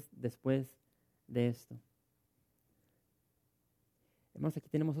 ayes después de esto. Hermanos, aquí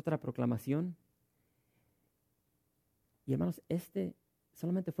tenemos otra proclamación. Y hermanos, este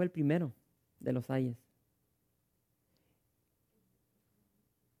solamente fue el primero de los ayes.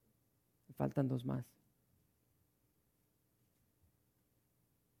 Faltan 2 más.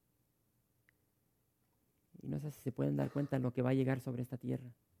 Y no sé si se pueden dar cuenta de lo que va a llegar sobre esta tierra,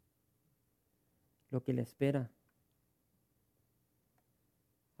 lo que le espera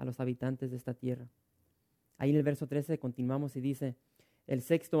a los habitantes de esta tierra. Ahí en el verso 13 continuamos y dice, el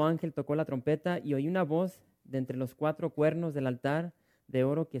sexto ángel tocó la trompeta y oí una voz de entre los 4 cuernos del altar de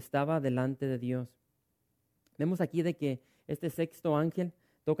oro que estaba delante de Dios. Vemos aquí de que este sexto ángel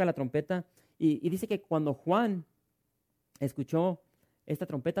toca la trompeta y dice que cuando Juan escuchó esta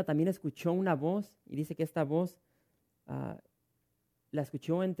trompeta también escuchó una voz y dice que esta voz la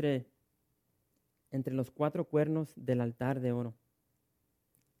escuchó entre los 4 cuernos del altar de oro.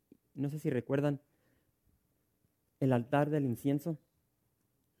 No sé si recuerdan el altar del incienso.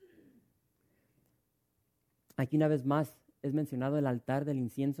 Aquí una vez más es mencionado el altar del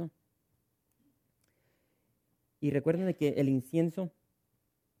incienso. Y recuerden de que el incienso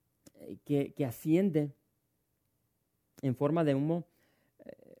que asciende en forma de humo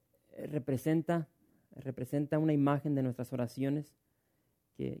representa una imagen de nuestras oraciones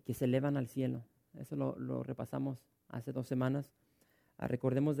que se elevan al cielo. Eso lo repasamos hace 2 semanas.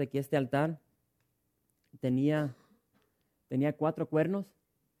 Recordemos de que este altar tenía 4 cuernos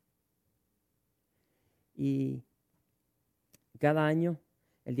y cada año,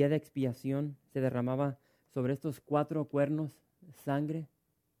 el día de expiación, se derramaba sobre estos 4 cuernos sangre.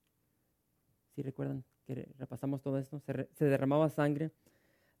 ¿Sí recuerdan que repasamos todo esto? Se derramaba sangre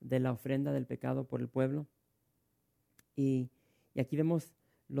de la ofrenda del pecado por el pueblo. Y aquí vemos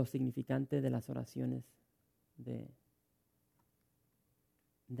lo significante de las oraciones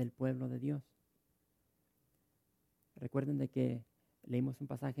del pueblo de Dios. Recuerden de que leímos un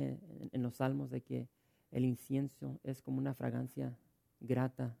pasaje en los Salmos de que el incienso es como una fragancia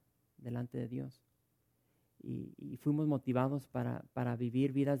grata delante de Dios. Y fuimos motivados para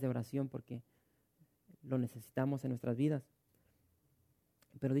vivir vidas de oración porque lo necesitamos en nuestras vidas.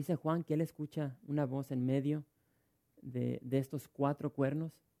 Pero dice Juan que él escucha una voz en medio de estos 4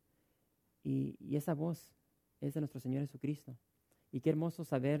 cuernos y esa voz es de nuestro Señor Jesucristo. Y qué hermoso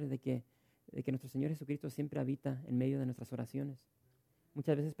saber de que nuestro Señor Jesucristo siempre habita en medio de nuestras oraciones.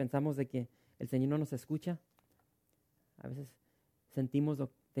 Muchas veces pensamos de que el Señor no nos escucha. A veces sentimos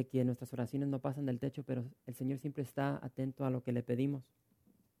de que nuestras oraciones no pasan del techo, pero el Señor siempre está atento a lo que le pedimos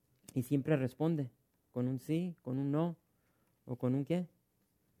y siempre responde con un sí, con un no o con un qué.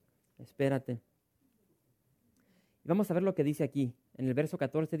 Espérate. Y vamos a ver lo que dice aquí. En el verso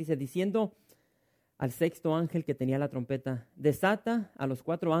 14 dice, diciendo al sexto ángel que tenía la trompeta, desata a los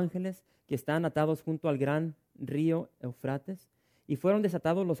 4 ángeles que están atados junto al gran río Eufrates. Y fueron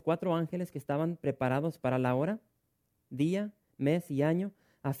desatados los 4 ángeles que estaban preparados para la hora, día, mes y año,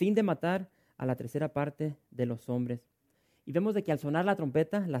 a fin de matar a la 3ª parte de los hombres. Y vemos de que al sonar la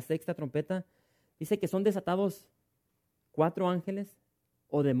trompeta, la sexta trompeta, dice que son desatados 4 ángeles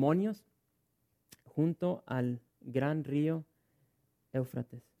o demonios junto al gran río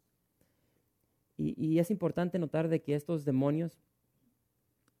Éufrates. Y es importante notar de que estos demonios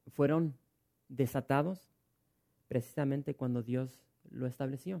fueron desatados precisamente cuando Dios lo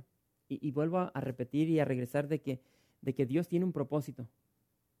estableció. Y vuelvo a repetir y a regresar de que Dios tiene un propósito.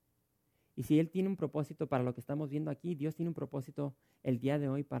 Y si Él tiene un propósito para lo que estamos viendo aquí, Dios tiene un propósito el día de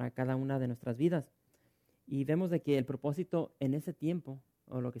hoy para cada una de nuestras vidas. Y vemos de que el propósito en ese tiempo,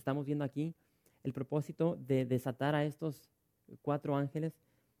 o lo que estamos viendo aquí, el propósito de desatar a estos 4 ángeles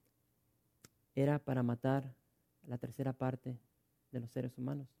era para matar la tercera parte de los seres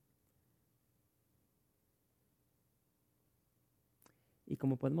humanos. Y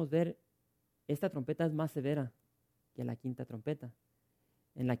como podemos ver, esta trompeta es más severa que la quinta trompeta.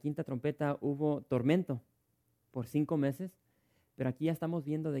 En la quinta trompeta hubo tormento por 5 meses, pero aquí ya estamos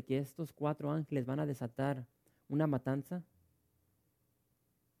viendo de que estos 4 ángeles van a desatar una matanza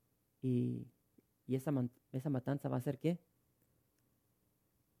y esa matanza va a ser ¿qué?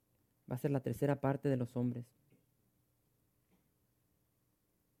 Va a ser la tercera parte de los hombres.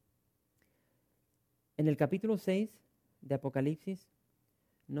 En el capítulo 6 de Apocalipsis,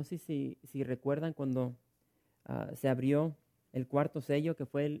 no sé si recuerdan cuando se abrió el cuarto sello, que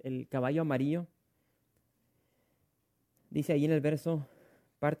fue el caballo amarillo. Dice ahí en el verso,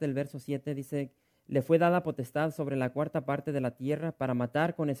 parte del verso 7, dice, le fue dada potestad sobre la cuarta parte de la tierra para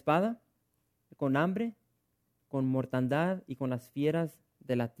matar con espada, con hambre, con mortandad y con las fieras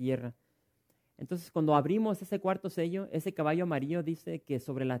de la tierra. Entonces, cuando abrimos ese cuarto sello, ese caballo amarillo dice que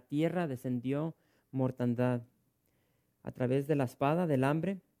sobre la tierra descendió mortandad a través de la espada, del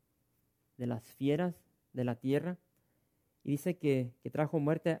hambre, de las fieras de la tierra. Y dice que trajo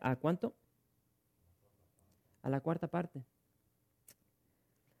muerte ¿a cuánto? A la cuarta parte.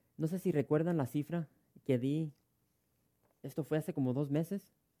 No sé si recuerdan la cifra que di. Esto fue hace como 2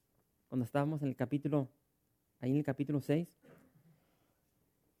 meses, cuando estábamos en el capítulo 6.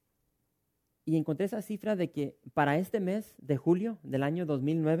 Y encontré esa cifra de que para este mes de julio del año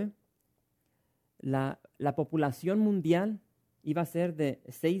 2009, la población mundial iba a ser de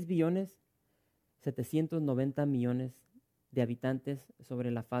 6.790.000.000 de habitantes sobre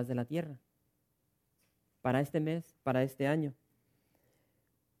la faz de la tierra. Para este mes, para este año.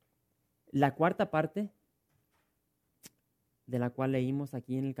 La cuarta parte, de la cual leímos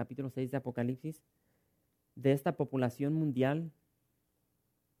aquí en el capítulo 6 de Apocalipsis, de esta población mundial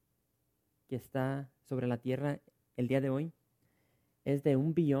que está sobre la tierra el día de hoy, es de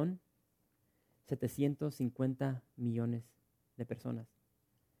 1.750.000.000 de personas.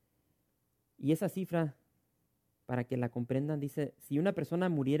 Y esa cifra, para que la comprendan, dice, si una persona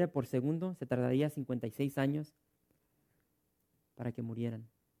muriera por segundo, se tardaría 56 años para que murieran.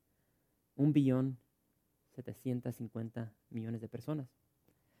 1.750.000.000 de personas.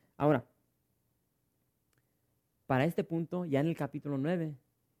 Ahora, para este punto, ya en el capítulo 9,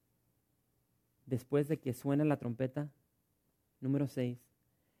 después de que suena la trompeta, número 6,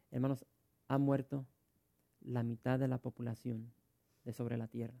 hermanos, ha muerto la mitad de la población de sobre la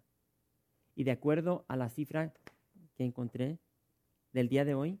tierra. Y de acuerdo a la cifra que encontré del día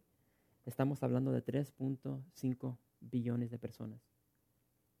de hoy, estamos hablando de 3.5 billones de personas.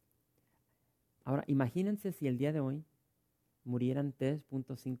 Ahora, imagínense si el día de hoy murieran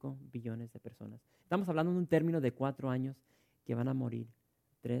 3.5 billones de personas. Estamos hablando de un término de 4 años que van a morir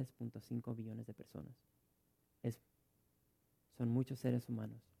 3.5 billones de personas. Son muchos seres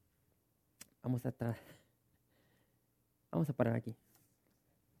humanos. Vamos a parar aquí.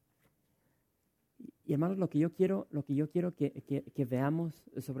 Y hermanos, lo que yo quiero que veamos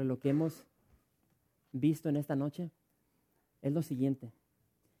sobre lo que hemos visto en esta noche es lo siguiente.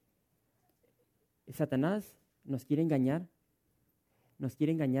 Satanás nos quiere engañar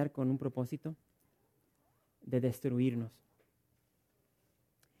con un propósito de destruirnos.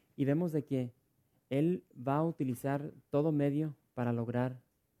 Y vemos de que él va a utilizar todo medio para lograr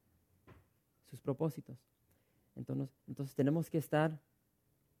sus propósitos. Entonces tenemos que estar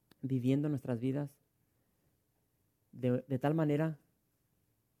viviendo nuestras vidas de tal manera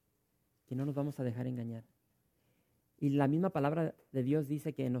que no nos vamos a dejar engañar. Y la misma palabra de Dios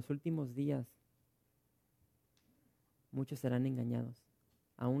dice que en los últimos días muchos serán engañados,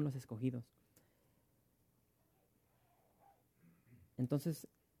 aún los escogidos. Entonces,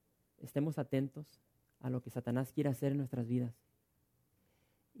 estemos atentos a lo que Satanás quiere hacer en nuestras vidas.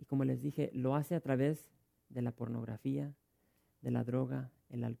 Y como les dije, lo hace a través de la pornografía, de la droga,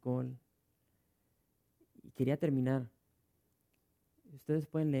 el alcohol. Y quería terminar. Ustedes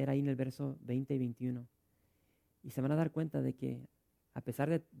pueden leer ahí en el verso 20 y 21. Y se van a dar cuenta de que a pesar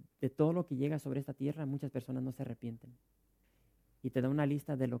de todo lo que llega sobre esta tierra, muchas personas no se arrepienten. Y te da una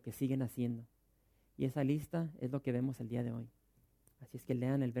lista de lo que siguen haciendo. Y esa lista es lo que vemos el día de hoy. Así es que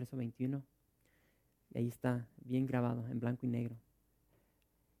lean el verso 21. Y ahí está bien grabado en blanco y negro.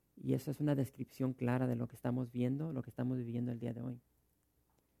 Y eso es una descripción clara de lo que estamos viendo, lo que estamos viviendo el día de hoy.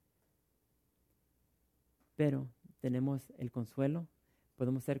 Pero tenemos el consuelo,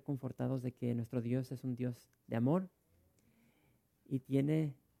 podemos ser confortados de que nuestro Dios es un Dios de amor y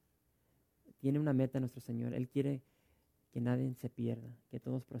tiene una meta nuestro Señor. Él quiere que nadie se pierda, que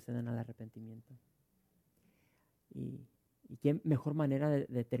todos procedan al arrepentimiento. Y Y qué mejor manera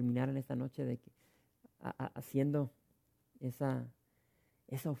de terminar en esta noche de que, haciendo esa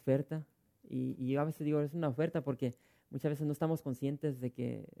oferta. Y yo a veces digo, es una oferta porque muchas veces no estamos conscientes de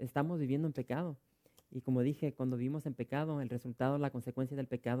que estamos viviendo en pecado. Y como dije, cuando vivimos en pecado, el resultado, la consecuencia del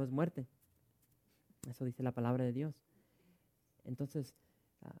pecado es muerte. Eso dice la palabra de Dios. Entonces,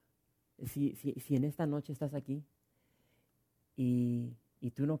 si en esta noche estás aquí y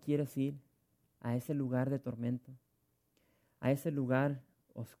tú no quieres ir a ese lugar de tormento, a ese lugar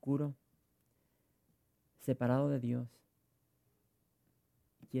oscuro, separado de Dios,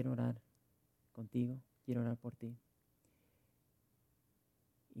 quiero orar contigo, quiero orar por ti.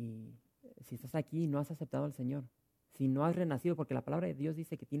 Y si estás aquí y no has aceptado al Señor, si no has renacido, porque la palabra de Dios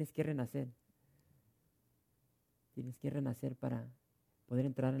dice que tienes que renacer. Tienes que renacer para poder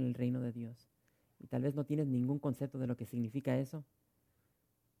entrar en el reino de Dios. Y tal vez no tienes ningún concepto de lo que significa eso.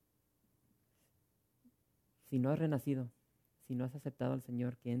 Si no has renacido, si no has aceptado al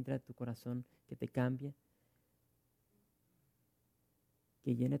Señor, que entre a tu corazón, que te cambie,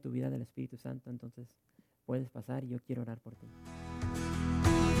 que llene tu vida del Espíritu Santo, entonces puedes pasar y yo quiero orar por ti.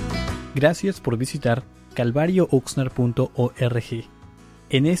 Gracias por visitar calvariooxnard.org.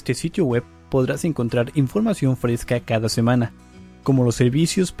 En este sitio web podrás encontrar información fresca cada semana, como los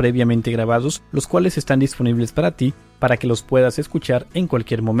servicios previamente grabados, los cuales están disponibles para ti para que los puedas escuchar en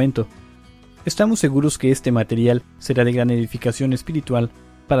cualquier momento. Estamos seguros que este material será de gran edificación espiritual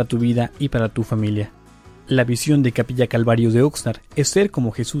para tu vida y para tu familia. La visión de Capilla Calvario de Oxnard es ser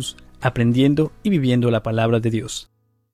como Jesús, aprendiendo y viviendo la palabra de Dios.